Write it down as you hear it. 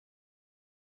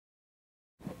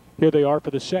Here they are for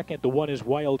the second. The 1 is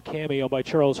Wild Cameo by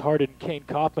Charles Hardin. Kane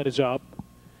Kaufman is up.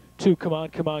 2, Come On,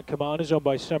 Come On, Come On is owned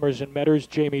by Summers and Metters,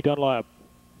 Jamie Dunlap.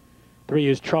 3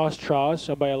 is Tross Tross,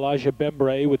 owned by Elijah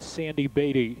Bembre with Sandy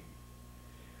Beatty.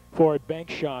 4 at Bank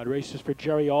Shot, races for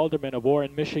Jerry Alderman of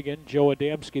Warren, Michigan, Joe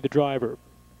Adamski, the driver.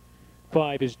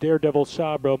 5 is Daredevil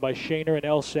Sabro by Shaner and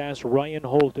Elsass, Ryan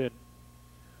Holton.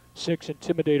 6,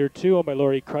 Intimidator 2, owned by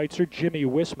Laurie Kreitzer, Jimmy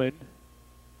Whisman.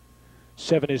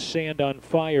 7 is Sand on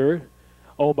Fire,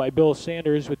 owned by Bill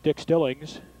Sanders with Dick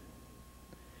Stillings.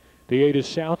 The 8 is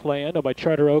Southland, owned by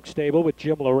Charter Oak Stable with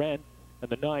Jim Laurent.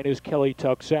 And the 9 is Kelly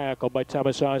Tuxack, owned by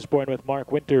Thomas Osborne with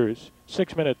Mark Winters.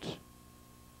 6 minutes.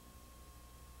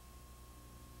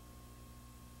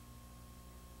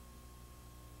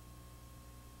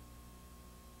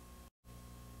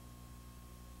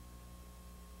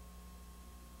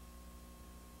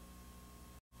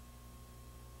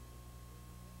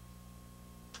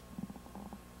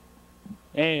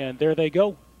 And there they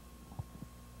go.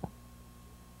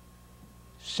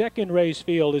 Second race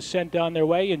field is sent on their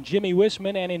way, and Jimmy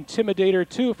Whisman and Intimidator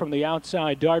 2 from the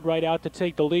outside dart right out to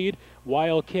take the lead.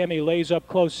 Wild Cammy lays up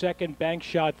close second, Bank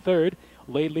Shot third.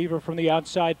 Late Lever from the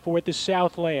outside fourth is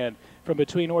Southland. From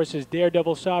between horses,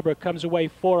 Daredevil Sabra comes away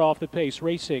 4 off the pace,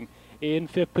 racing in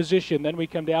 5th position. Then we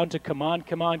come down to Come On,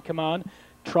 Come On, Come On.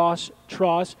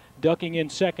 Tross ducking in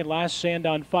second last, Sand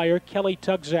on Fire. Kelly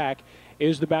Tuxack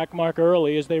is the back marker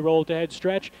early as they roll to head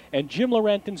stretch. And Jim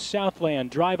Laurent and Southland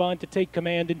drive on to take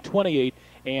command in 28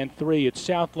 and 3. It's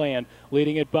Southland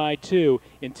leading it by 2.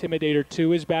 Intimidator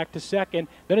 2 is back to second.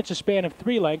 Then it's a span of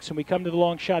 3 lengths, and we come to the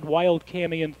long shot, Wild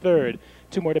Cammy in third.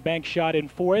 2 more to Bank Shot in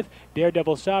fourth.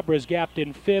 Daredevil Sabra is gapped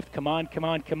in fifth. Come On, Come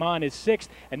On, Come On is sixth.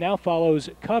 And now follows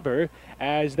Cover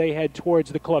as they head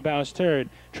towards the clubhouse turn.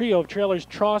 Trio of trailers,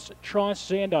 Tross,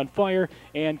 Sand on Fire,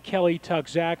 and Kelly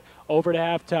Tuxack over to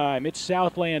halftime. It's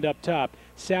Southland up top.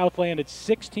 Southland at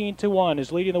 16-1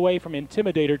 is leading the way from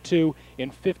Intimidator 2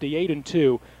 in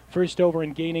 58-2. First over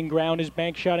and gaining ground is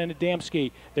Bank Shot and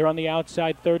Adamski. They're on the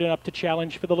outside, third and up to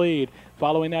challenge for the lead.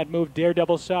 Following that move,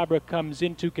 Daredevil Sabra comes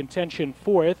into contention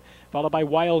fourth, followed by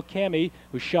Wild Cammy,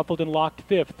 who shuffled and locked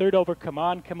fifth. Third over, Come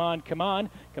On, Come On, Come On,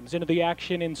 comes into the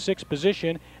action in 6th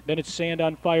position. Then it's Sand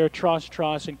on Fire,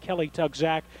 Tross, and Kelly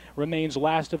Tuxack remains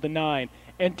last of the 9.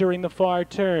 Entering the far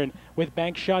turn with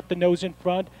Bank Shot the nose in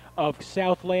front of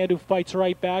Southland, who fights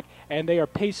right back, and they are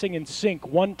pacing in sync,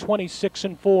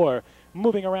 126-4.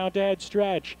 Moving around to head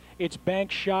stretch, it's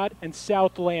Bank Shot and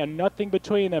Southland, nothing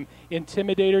between them.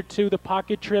 Intimidator 2, the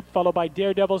pocket trip, followed by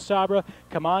Daredevil Sabra.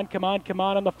 Come On, Come On, Come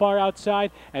On the far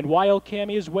outside, and Wild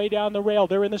Cammy is way down the rail.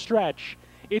 They're in the stretch.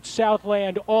 It's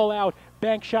Southland all out.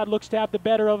 Bank Shot looks to have the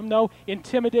better of him, though.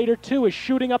 Intimidator 2 is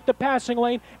shooting up the passing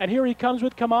lane, and here he comes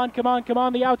with Come On, Come On, Come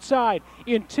On the outside.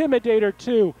 Intimidator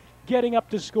 2 getting up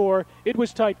to score. It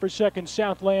was tight for second,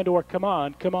 Southland or Come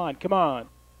On, Come On, Come On.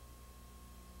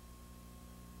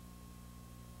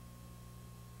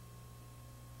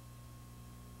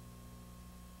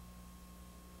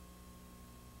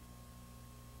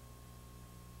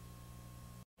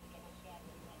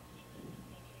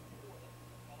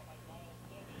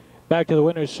 Back to the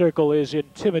winner's circle is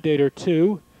Intimidator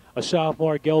 2, a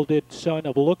sophomore gelded son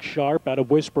of Look Sharp out of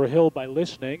Whisper Hill by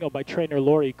Listening, owned by trainer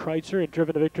Laurie Kreitzer, and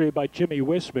driven to victory by Jimmy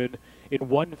Whisman in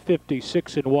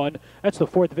 156-1. That's the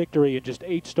 4th victory in just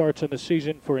 8 starts on the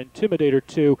season for Intimidator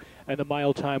 2, and the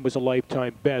mile time was a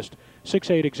lifetime best.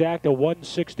 6'8 exact, a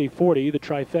 160-40. The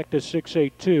trifecta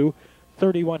 6'8-2,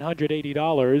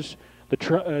 $3,180.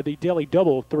 The daily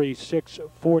double 3'6",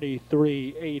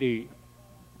 $43.80.